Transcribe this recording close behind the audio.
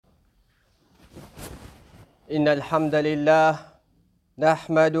إن الحمد لله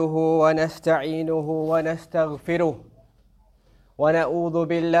نحمده ونستعينه ونستغفره ونعوذ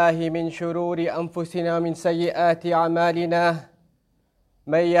بالله من شرور أنفسنا ومن سيئات أعمالنا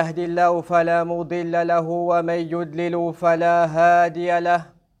من يهد الله فلا مضل له ومن يضلل فلا هادي له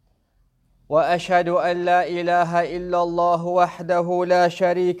وأشهد أن لا إله إلا الله وحده لا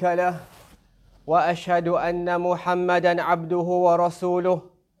شريك له وأشهد أن محمدا عبده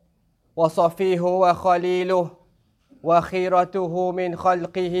ورسوله وصفيه وخليله وخيرته من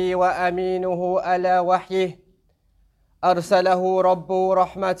خلقه وأمينه على وحيه أرسله ربه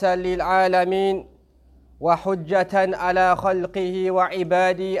رحمة للعالمين وحجة على خلقه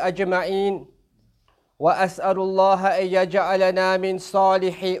وعباده أجمعين وأسأل الله أن يجعلنا من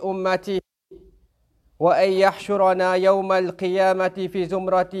صالح أمته وأن يحشرنا يوم القيامة في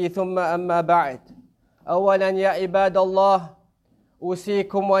زمرتي ثم أما بعد أولا يا عباد الله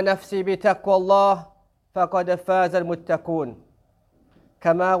أوصيكم ونفسي بتقوى الله فقد فاز المتقون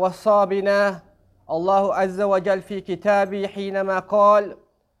كما وصى بنا الله عز وجل في كتابه حينما قال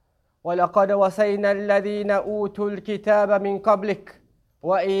ولقد وصينا الذين أوتوا الكتاب من قبلك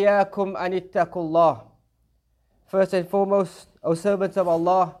وإياكم أن اتقوا الله. First and foremost, O servants of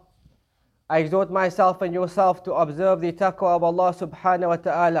Allah, I exhort myself and yourself to observe the taqwa of Allah subhanahu wa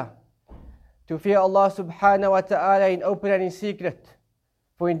ta'ala, to fear Allah subhanahu wa ta'ala in open and in secret.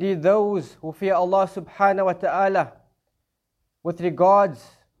 For indeed those who fear Allah subhanahu wa ta'ala with regards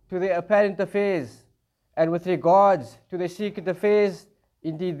to their apparent affairs and with regards to their secret affairs,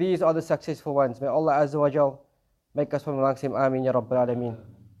 indeed these are the successful ones. May Allah azza wa jal make us from amongst him. Ameen ya Rabbal Alameen.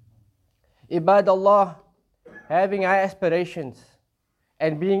 Ibad Allah, having high aspirations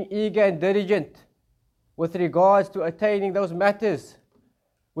and being eager and diligent with regards to attaining those matters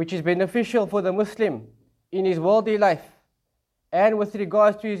which is beneficial for the Muslim in his worldly life and with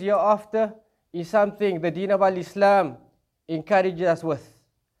regards to his hereafter is something the Deen of Al-Islam encourages us with.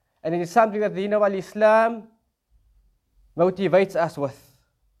 And it is something that the Deen of Al-Islam motivates us with.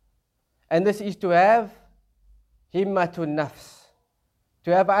 And this is to have himmatun nafs,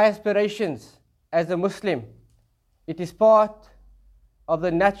 to have aspirations as a Muslim. It is part of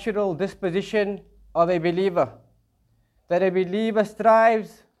the natural disposition of a believer, that a believer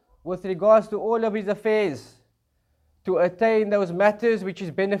strives with regards to all of his affairs to attain those matters which is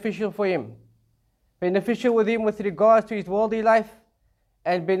beneficial for him, beneficial with him with regards to his worldly life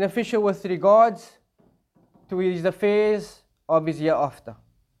and beneficial with regards to his affairs of his hereafter.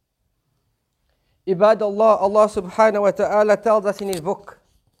 Ibad Allah, Allah subhanahu wa ta'ala tells us in his book,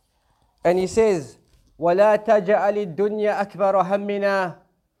 and he says, وَلَا تَجْعَلِ الدُّنْيَا أَكْبَرَ هَمِّنَا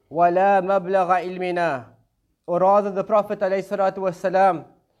وَلَا مَبْلَغَ عِلْمِنَا. Or rather, the Prophet ﷺ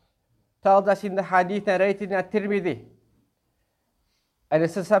tells us in the hadith narrated in At-Tirmidhi, and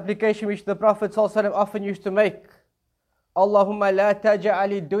it's a supplication which the Prophet ﷺ often used to make, Allahumma la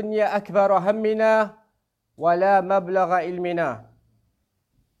taj'ali dunya akbara hammina wa la mablagha ilmina.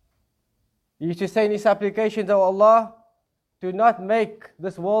 He used to say in his supplications, O Allah, do not make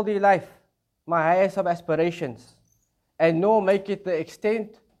this worldly life my highest of aspirations, and nor make it the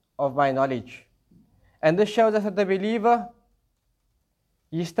extent of my knowledge. And this shows us that the believer,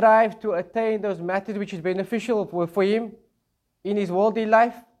 he strives to attain those matters which is beneficial for him in his worldly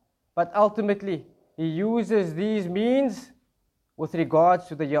life, but ultimately he uses these means with regards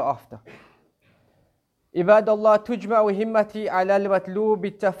to the hereafter. عباد الله تجمع همتي على المطلوب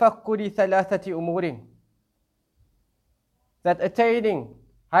بالتفكر ثلاثة أمور. That attaining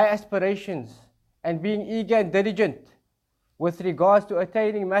high aspirations and being eager and diligent with regards to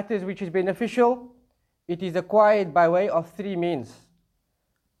attaining matters which is beneficial, it is acquired by way of three means.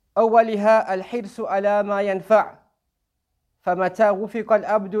 أولها الحرص على ما ينفع فمتى وفق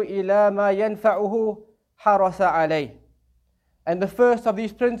العبد إلى ما ينفعه حرص عليه. And the first of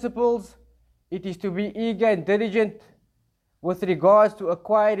these principles, it is to be eager and diligent with regards to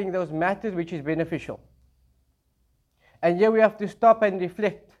acquiring those matters which is beneficial. And here we have to stop and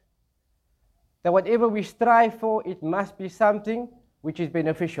reflect that whatever we strive for, it must be something which is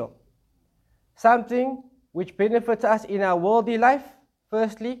beneficial. Something which benefits us in our worldly life,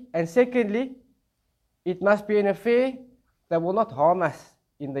 firstly, and secondly, it must be an affair that will not harm us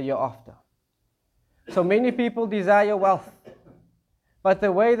in the hereafter. So many people desire wealth, but the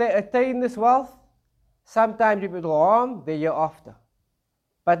way they attain this wealth, sometimes it will harm the hereafter.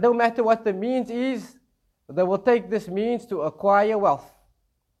 But no matter what the means is, they will take this means to acquire wealth.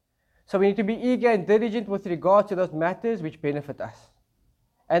 So we need to be eager and diligent with regard to those matters which benefit us.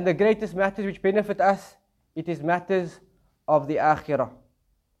 And the greatest matters which benefit us, it is matters of the akhirah.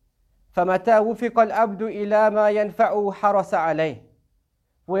 فَمَتَى وُفِقَ الْعَبْدُ إِلَى مَا يَنْفَعُهُ حَرَصَ عَلَيْهِ.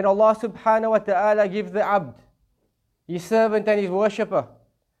 When Allah subhanahu wa ta'ala gives the abd, his servant and his worshipper,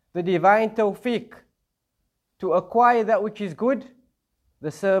 the divine tawfiq to acquire that which is good,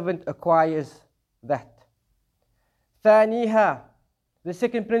 the servant acquires that. ثانيها, the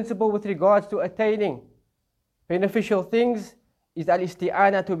second principle with regards to attaining beneficial things is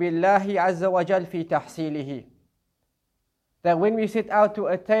al-isti'anatu billahi azza wa jal fi tahsilihi. That when we set out to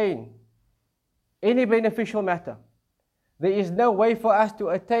attain any beneficial matter, there is no way for us to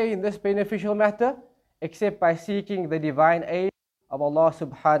attain this beneficial matter except by seeking the divine aid of Allah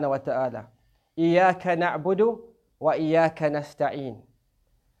subhanahu wa ta'ala. Iyaka na'budu wa iyaka nasta'in.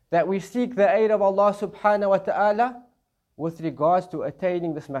 That we seek the aid of Allah subhanahu wa ta'ala with regards to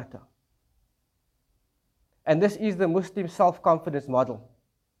attaining this matter. And this is the Muslim self-confidence model.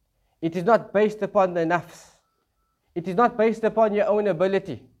 It is not based upon the nafs. It is not based upon your own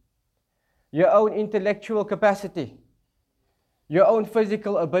ability, your own intellectual capacity, your own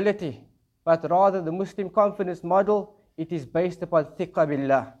physical ability, but rather the Muslim confidence model, it is based upon thiqa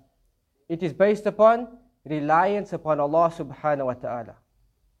billah. It is based upon reliance upon Allah subhanahu wa ta'ala.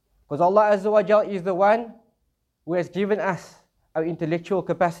 Because Allah azza wa jal is the one who has given us our intellectual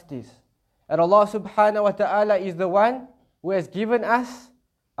capacities. And Allah subhanahu wa ta'ala is the one who has given us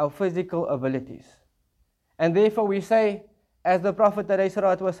our physical abilities. And therefore we say, as the Prophet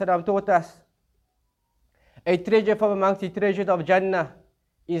ﷺ taught us, a treasure from amongst the treasures of Jannah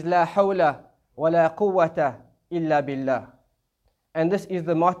is la hawla wa la quwwata illa billah. And this is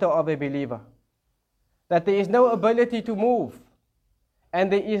the motto of a believer. That there is no ability to move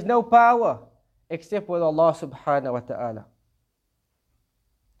and there is no power except with Allah subhanahu wa ta'ala.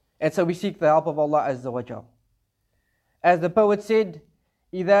 And so we seek the help of Allah azza wa jal. As the poet said,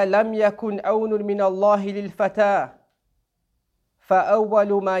 إِذَا لَمْ يَكُنْ عَوْنٌ مِّنَ اللَّهِ لِلْفَتَىٰ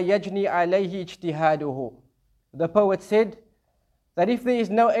فَأَوَّلُ مَا يَجْنِي عَلَيْهِ اجْتِهَادُهُ. The poet said that if there is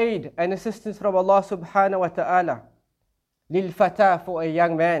no aid and assistance from Allah subhanahu wa ta'ala, لِلْفَتَىٰ, for a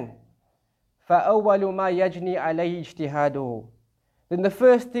young man, فَأَوَّلُ مَا يَجْنِي عَلَيْهِ اجْتِهَادُهُ, then the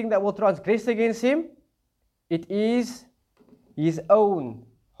first thing that will transgress against him, it is his own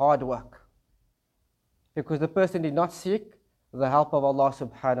hard work. Because the person did not seek the help of Allah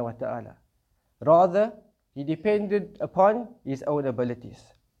subhanahu wa ta'ala. Rather, he depended upon his own abilities.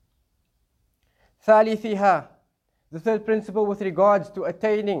 ثالثها, the third principle with regards to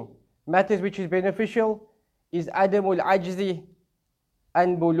attaining matters which is beneficial is عدم العجز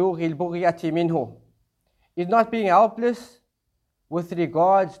عن بلوغ البغية منه. Is not being helpless with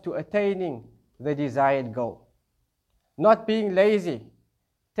regards to attaining the desired goal. Not being lazy,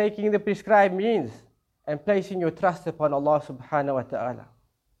 taking the prescribed means and placing your trust upon Allah subhanahu wa ta'ala.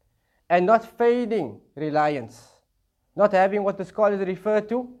 And not fading reliance. Not having what the scholars refer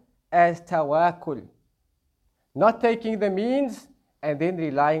to as tawakkul. Not taking the means and then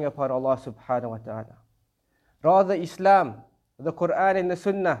relying upon Allah subhanahu wa ta'ala. Rather, Islam, the Quran and the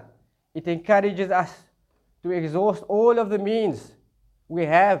Sunnah, it encourages us to exhaust all of the means we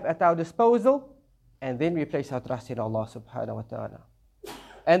have at our disposal, and then we place our trust in Allah subhanahu wa ta'ala.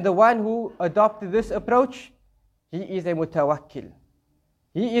 And the one who adopted this approach, he is a mutawakkil.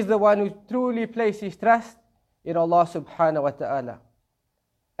 He is the one who truly places his trust in Allah subhanahu wa ta'ala.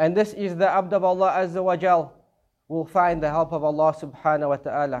 And this is the abd of Allah azza wa jal will find the help of Allah subhanahu wa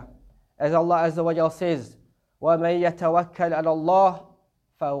ta'ala. As Allah azza wa jal says, وَمَن يَتَوَكَّلْ عَلَى اللَّهِ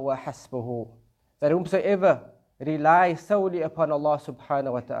فَهُوَ حَسْبُهُ. That whomsoever relies solely upon Allah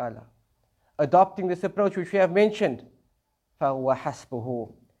subhanahu wa ta'ala, adopting this approach which we have mentioned, فَهُوَ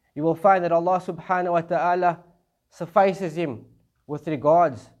حَسْبُهُ, you will find that Allah subhanahu wa ta'ala suffices him with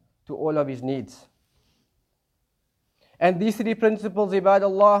regards to all of his needs. And these three principles, ibad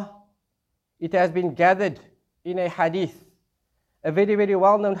Allah, it has been gathered in a hadith, a very, very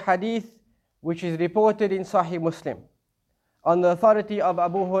well-known hadith which is reported in Sahih Muslim, on the authority of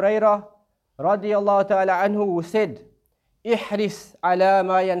Abu Hurairah radiyallahu ta'ala anhu, who said, ihris ala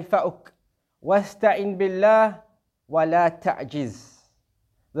ma yanfa'uk wasta'in billah wa la ta'jiz.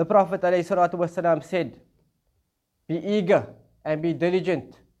 The Prophet ﷺ said, be eager and be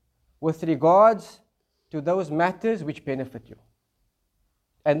diligent with regards to those matters which benefit you.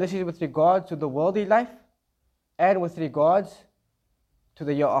 And this is with regards to the worldly life and with regards to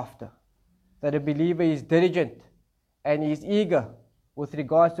the year after. That a believer is diligent and he is eager with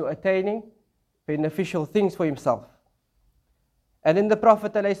regards to attaining beneficial things for himself. And then the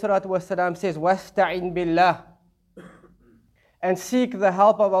Prophet ﷺ says, وَاسْتَعِنْ بِاللَّهِ, and seek the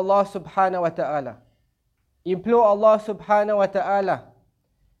help of Allah subhanahu wa ta'ala. Implore Allah subhanahu wa ta'ala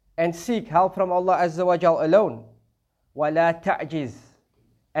and seek help from Allah azza wa jal alone. وَلَا تَعْجِزْ,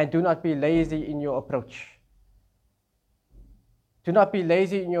 and do not be lazy in your approach. Do not be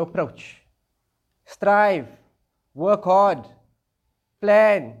lazy in your approach. Strive, work hard,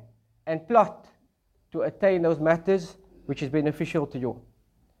 plan and plot to attain those matters which is beneficial to you.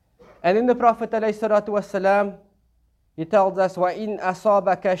 And then the Prophet ﷺ, he tells us, وَإِنْ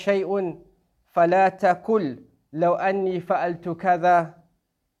أَصَابَكَ شَيْءٌ فَلَا تَقُلْ لَوْ أَنِّي فَعَلْتُ كَذَا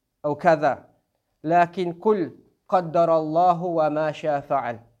أو كذا لكن قل قدر الله وما شاء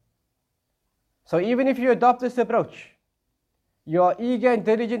فعل. So even if you adopt this approach, you are eager and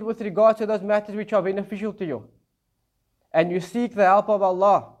diligent with regards to those matters which are beneficial to you, and you seek the help of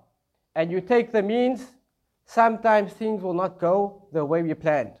Allah, and you take the means, sometimes things will not go the way we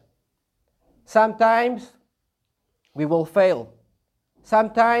planned. Sometimes we will fail.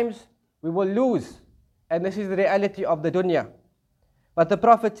 Sometimes we will lose. And this is the reality of the dunya. But the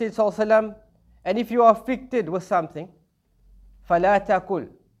Prophet said, ﷺ, and if you are afflicted with something, فَلَا تَقُلْ,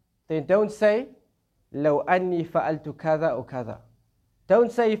 then don't say, لَوْ أَنِّي فَعَلْتُ كَذَا أو كَذَا.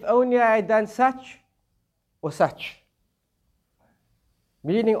 Don't say, if only I had done such or such.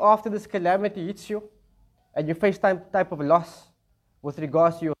 Meaning after this calamity hits you, and you face some type of loss with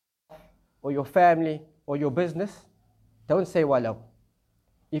regards to your or your family or your business, don't say walau.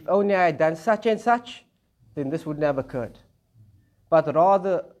 If only I had done such and such, then this would never have occurred. But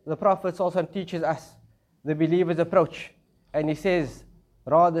rather, the Prophet also teaches us the believer's approach. And he says,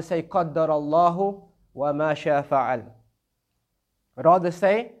 rather say, قَدَّرَ اللَّهُ وَمَا شَاءَ فَعَلْ. Rather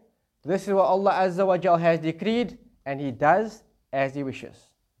say, this is what Allah Azza wa Jal has decreed, and He does as He wishes.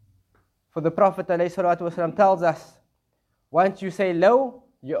 For the Prophet ﷺ tells us, once you say low,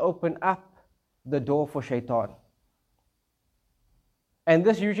 you open up the door for shaitan. And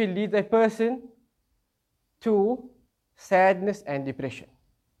this usually leads a person to sadness and depression.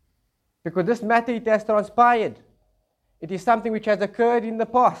 Because this matter, it has transpired. It is something which has occurred in the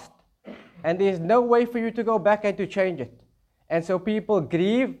past. And there is no way for you to go back and to change it. And so people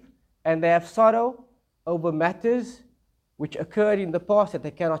grieve and they have sorrow over matters which occurred in the past that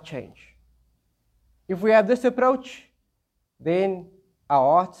they cannot change. If we have this approach, then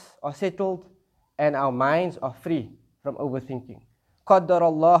our hearts are settled and our minds are free from overthinking. قَدَّرَ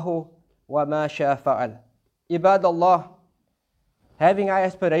اللَّهُ وَمَا شَاءَ فَعَلْ. Ibad Allah, having high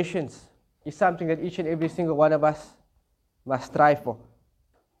aspirations is something that each and every single one of us must strive for.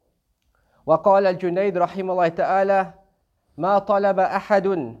 وقال الجنيد رحمه الله تعالى ما طلب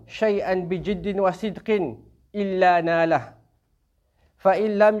أحد شيئا بجد وصدق إلا ناله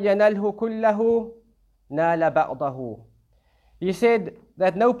فإن لم ينله كله نال بعضه. He said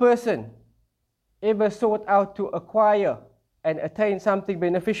that no person ever sought out to acquire and attain something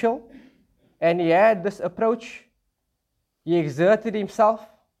beneficial, and he had this approach, he exerted himself,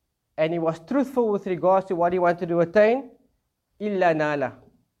 and he was truthful with regards to what he wanted to attain, إِلَّا نَالَ,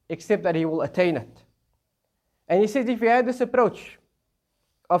 except that he will attain it. And he says if he had this approach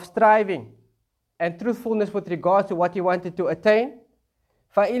of striving and truthfulness with regards to what he wanted to attain,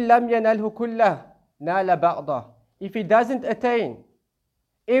 فَإِن لَمْ يَنَلْهُ كُلَّهُ نَالَ بَعْضَهُ. If he doesn't attain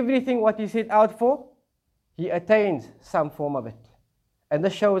everything what he set out for, he attains some form of it. And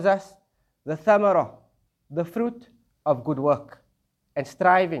this shows us the thamara, the fruit of good work and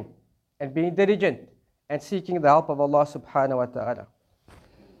striving and being diligent and seeking the help of Allah subhanahu wa ta'ala.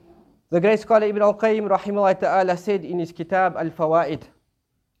 The great scholar Ibn al-Qayyim rahimahullah ta'ala said in his kitab Al-Fawaid,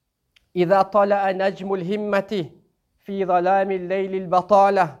 إِذَا طَلَأَ نَجْمُ الْهِمَّةِ فِي ظَلَامِ اللَّيْلِ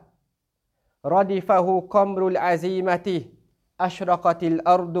الْبَطَالَةِ رَدِفَهُ قَمْرُ الْعَزِيمَةِ أَشْرَقَتِ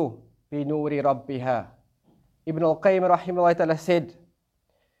الْأَرْضُ بِنُورِ رَبِّهَا. Ibn al-Qayyim rahimahullah ta'ala said,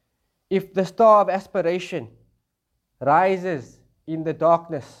 if the star of aspiration rises in the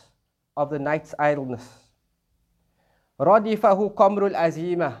darkness of the night's idleness, رَدِفَهُ قَمْرُ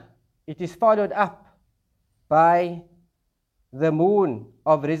الْعَزِيمَةِ, it is followed up by the moon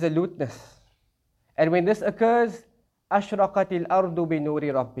of resoluteness. And when this occurs, أَشْرَقَتِ الْأَرْضُ بِنُورِ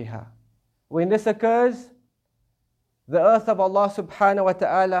رَبِّهَا. When this occurs, the earth of Allah subhanahu wa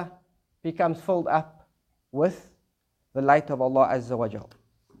ta'ala becomes filled up with the light of Allah Azza wa Jal.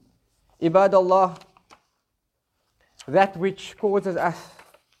 Ibad Allah, that which causes us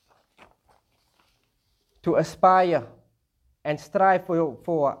to aspire and strive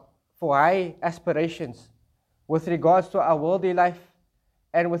for high aspirations with regards to our worldly life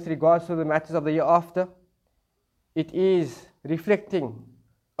and with regards to the matters of the year after, it is reflecting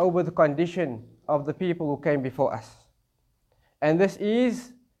over the condition of the people who came before us. And this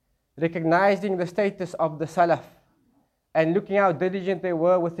is recognizing the status of the Salaf and looking how diligent they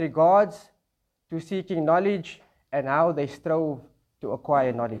were with regards to seeking knowledge and how they strove to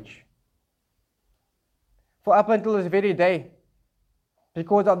acquire knowledge. For up until this very day,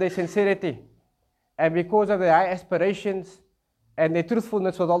 because of their sincerity and because of their high aspirations, and their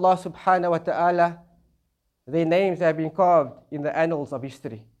truthfulness with Allah subhanahu wa ta'ala, their names have been carved in the annals of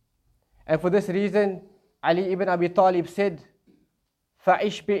history. And for this reason, Ali ibn Abi Talib said,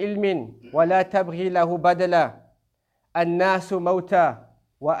 فَعِشْ بِإِلْمٍ وَلَا تَبْغِي لَهُ بَدَلًا النَّاسُ مَوْتًا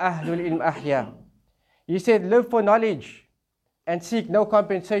وَأَهْلُ الْإِلْمِ أَحْيَا. He said, live for knowledge and seek no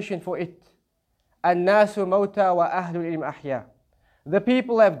compensation for it. النَّاسُ مَوْتًا وَأَهْلُ الْإِلْمِ أَحْيَا. The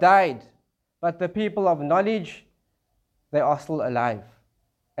people have died, but the people of knowledge, they are still alive.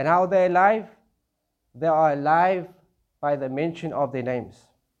 And how are they alive? They are alive by the mention of their names.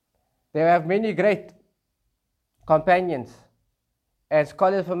 They have many great companions and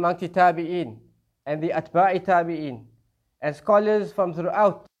scholars from among the Tabi'in and the Atba'i Tabi'in and scholars from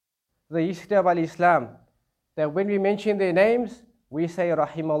throughout the history of Islam, that when we mention their names, we say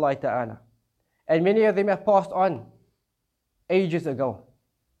Rahimahullah Ta'ala. And many of them have passed on ages ago.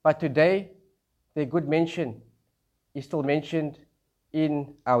 But today, their good mention is still mentioned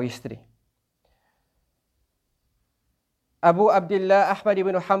in our history. Abu Abdullah Ahmad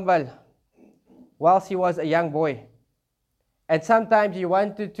ibn Hanbal, whilst he was a young boy, and sometimes he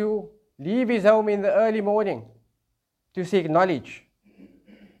wanted to leave his home in the early morning to seek knowledge.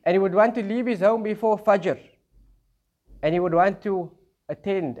 And he would want to leave his home before Fajr. And he would want to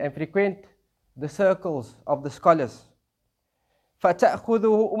attend and frequent the circles of the scholars.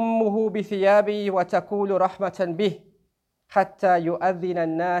 فَتَأْخُذُهُ أُمُّهُ بِثِيَابِهِ وَتَقُولُ رَحْمَةً بِهِ حَتَّى يُؤَذِّنَ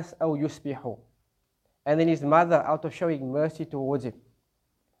النَّاسَ أَوْ يُصْبِحُوا. And then his mother, out of showing mercy towards him,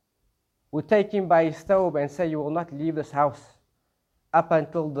 would take him by his thobe and say, you will not leave this house up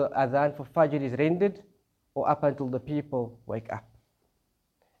until the adhan for Fajr is rendered, or up until the people wake up.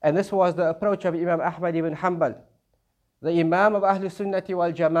 And this was the approach of Imam Ahmad ibn Hanbal, the Imam of Ahlul Sunnati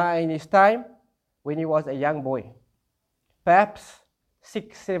wal Jama'ah in his time, when he was a young boy, perhaps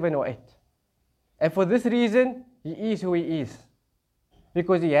 6, 7 or 8. And for this reason, he is who he is,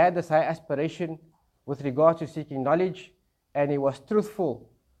 because he had this high aspiration with regard to seeking knowledge, and he was truthful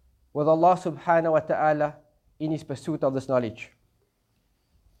with Allah subhanahu wa ta'ala in his pursuit of this knowledge.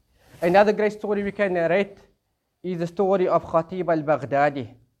 Another great story we can narrate is the story of Khatib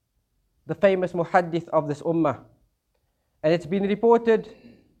al-Baghdadi, the famous muhaddith of this ummah. And it's been reported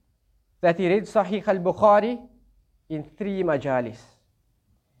that he read Sahih al-Bukhari in 3 majalis.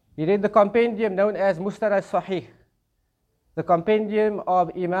 He read the compendium known as Musnad al-Sahih, the compendium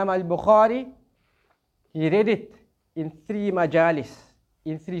of Imam al-Bukhari. He read it in 3 majalis,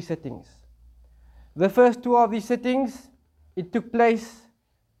 in 3 sittings. The first 2 of these sittings, it took place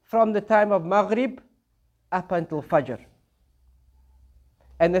from the time of Maghrib up until Fajr.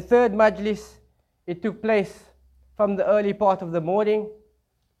 And the third majlis, it took place from the early part of the morning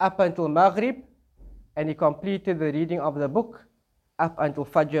up until Maghrib, and he completed the reading of the book up until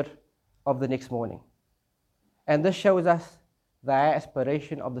Fajr of the next morning. And this shows us the high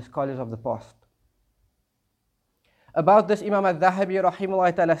aspiration of the scholars of the past. About this, Imam al-Dhahabi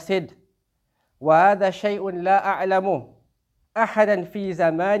rahimahullah ta'ala said, وَهَذَا شَيْءٌ لَا أَعْلَمُ أَحَدًا فِي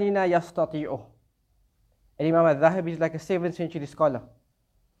زَمَانِنَا يَسْتَطِيعُهُ. And Imam al-Dhahabi is like a 7th century scholar.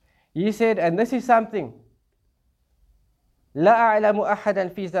 He said, and this is something, لَا أَعْلَمُ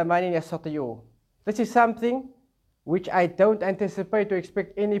أَحَدًا فِي زَمَانِنَا يَسْتَطِيعُهُ. This is something which I don't anticipate to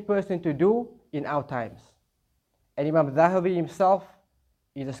expect any person to do in our times. And Imam al-Dhahabi himself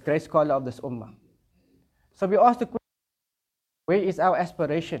is a great scholar of this ummah. So we ask the question, where is our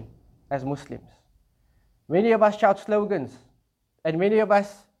aspiration as Muslims? Many of us shout slogans, and many of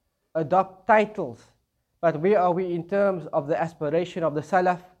us adopt titles, but where are we in terms of the aspiration of the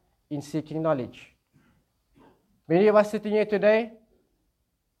Salaf in seeking knowledge? Many of us sitting here today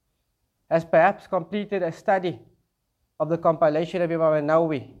has perhaps completed a study of the compilation of Imam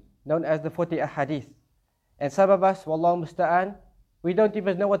al-Nawawi, known as the 40 Ahadith. And some of us, Wallahu Musta'an, we don't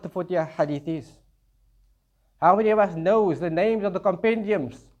even know what the 40 Ahadith is. How many of us knows the names of the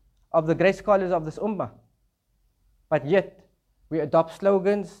compendiums of the great scholars of this ummah? But yet, we adopt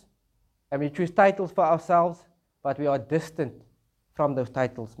slogans and we choose titles for ourselves, but we are distant from those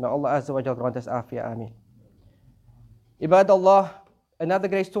titles. May Allah Azza wa Jalla grant us afiyah, ameen. Ibadallah, another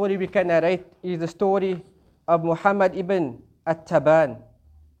great story we can narrate is the story of Muhammad ibn at-Taban.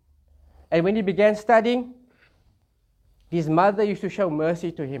 And when he began studying, his mother used to show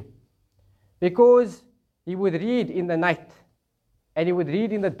mercy to him, because he would read in the night, and he would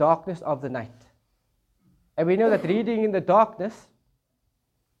read in the darkness of the night. And we know that reading in the darkness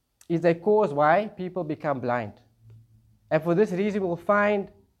is a cause why people become blind. And for this reason, we'll find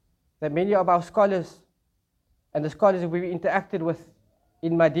that many of our scholars and the scholars we interacted with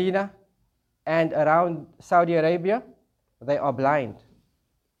in Medina and around Saudi Arabia, they are blind.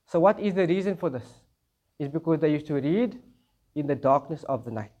 So what is the reason for this? It's because they used to read in the darkness of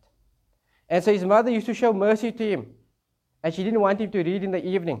the night. And so his mother used to show mercy to him, and she didn't want him to read in the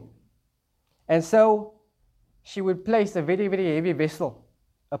evening. And so she would place a very, very heavy vessel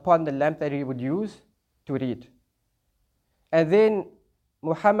upon the lamp that he would use to read. And then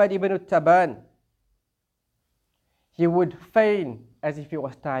Muhammad ibn Taban, he would feign as if he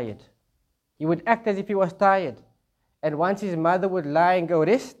was tired. He would act as if he was tired. And once his mother would lie and go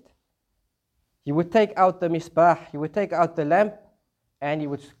rest, he would take out the misbah, he would take out the lamp, and he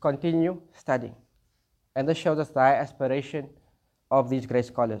would continue studying. And this shows us the high aspiration of these great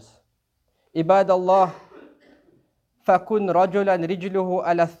scholars. Ibad Allah, فَكُنْ رَجُلًا رِجْلُهُ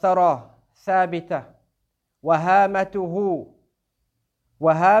عَلَى الثَّرَى ثَابِتًا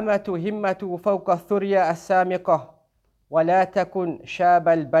وَهَامَتُ هِمَّتُ فَوْقَ الثُّرْيَا السَّامِقَةِ وَلَا تَكُنْ شَابَ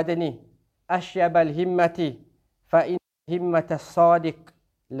الْبَدَنِ أَشْيَبَ الْهِمَّةِ فَإِنَّ هِمَّةَ الصَّادِقِ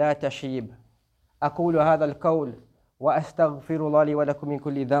لَا تَشِيبُ. أقول هذا القول وأستغفر الله لي ولكم من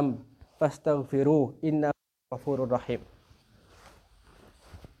كل ذنب فاستغفروه إنه غفور رحيم.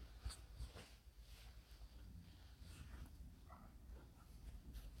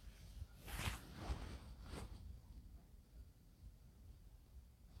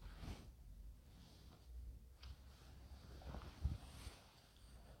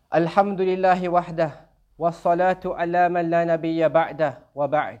 الحمد لله وحده والصلاة على من لا نبي بعده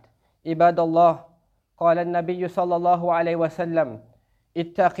وبعد. عباد الله، قال النبي صلى الله عليه وسلم: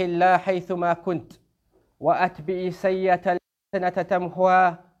 اتق الله حيثما كنت وأتبع سيئة الحسنة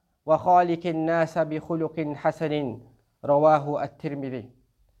تمحها وخالق الناس بخلق حسن. رواه الترمذي.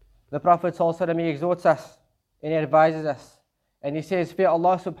 The Prophet ﷺ, he exhorts us and he advises us, and he says, fear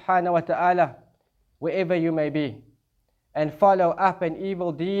Allah subhanahu wa ta'ala wherever you may be, and follow up an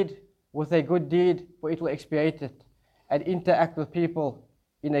evil deed with a good deed, for it will expiate it, and interact with people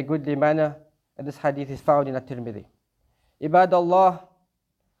in a goodly manner. And this hadith is found in At-Tirmidhi. Ibad Allah,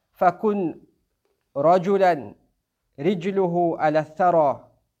 فَكُنْ رَجُلًا رِجْلُهُ عَلَى الثَّرَى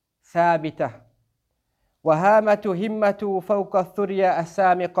ثَابِتًا وَهَامَةُ هِمَّتُ فَوْقَ الثُّرْيَا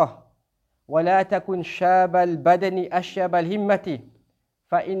السَّامِقَةِ وَلَا تَكُنْ شَابَ الْبَدَنِ أَشْيَبَ الْهِمَّةِ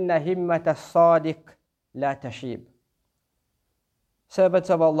فَإِنَّ هِمَّةَ الصَّادِقِ لَا تَشِيبُ. Servants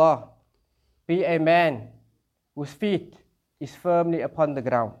of Allah, be a man whose feet is firmly upon the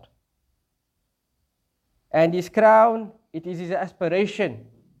ground. And his crown, it is his aspiration,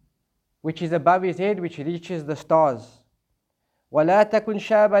 which is above his head, which reaches the stars. وَلَا تَكُنْ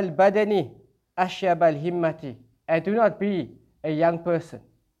شَابَ الْبَدَنِ أَشْيَبَ الْهِمَّةِ. And do not be a young person.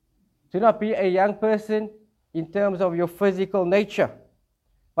 Do not be a young person in terms of your physical nature,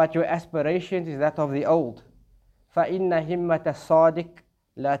 but your aspirations is that of the old. فَإِنَّ هِمَّةَ الصَّادِقِ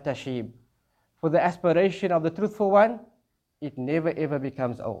لَا تَشِيبُ. For the aspiration of the truthful one, it never ever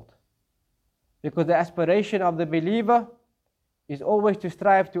becomes old. Because the aspiration of the believer is always to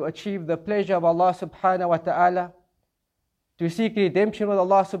strive to achieve the pleasure of Allah subhanahu wa ta'ala, to seek redemption with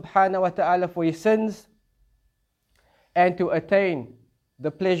Allah subhanahu wa ta'ala for his sins, and to attain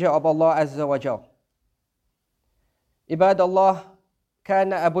the pleasure of Allah azza wa jal. Ibad Allah,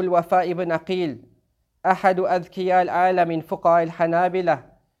 كان أبو الوفاء بن عقيل أحد أذكياء العالم من فقهاء الحنابلة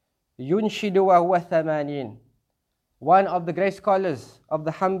ينشد وهو 80. One of the great scholars of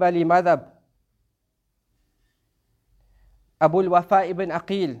the Hanbali madhab, Abu al-Wafa ibn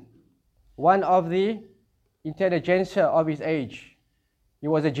Aqil, one of the intelligentsia of his age. He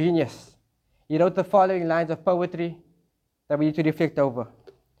was a genius. He wrote the following lines of poetry that we need to reflect over.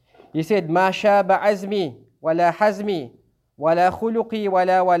 He said, ما شاب عزمي ولا حزمي ولا خلقي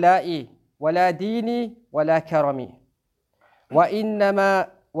ولا ولائي ولا ديني ولا كرمي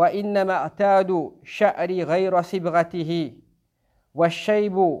وإنما اعتاد شعري غير صبغته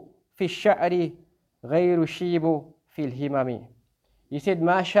والشيب في الشعر غير شيب في الهمم. He said,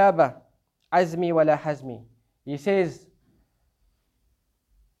 ما شاب عزمي ولا حزمي. He says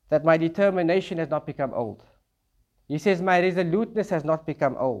that my determination has not become old. He says my resoluteness has not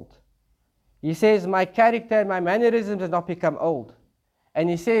become old. He says my character and my mannerisms has not become old. And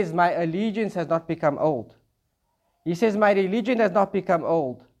he says my allegiance has not become old. He says my religion has not become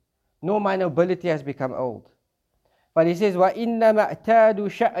old, nor my nobility has become old. But he says, وَإِنَّمَا اعْتَادُ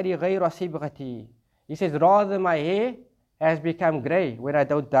شَعْرِ غَيْرَ صِبْغَتِي. He says, rather my hair has become grey when I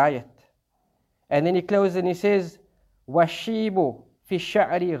don't dye it. And then he closes and he says, وَالشِّيبُ فِي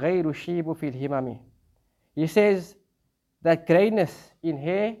الشَّعْرِ غَيْرُ شِيبُ فِي الْهِمَمِ. He says that greyness in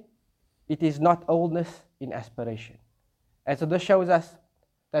hair, it is not oldness in aspiration. And so this shows us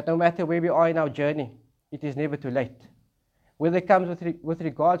that no matter where we are in our journey, it is never too late. Whether it comes with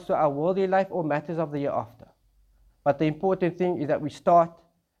regards to our worldly life or matters of the year after. But the important thing is that we start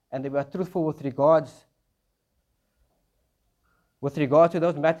and that we are truthful with regards with regard to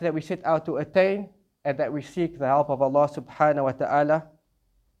those matters that we set out to attain and that we seek the help of Allah subhanahu wa ta'ala,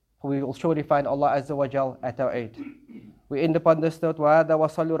 we will surely find Allah Azza wa Jal at our aid. We end upon this note, وَهَذَا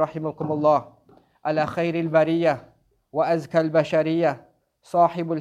وَصَلُّوا رَحِمَكُمُ اللَّهِ عَلَى خَيْرِ الْبَرِيَّةِ وَأَزْكَى الْبَشَرِيَّةِ صَاحِبُ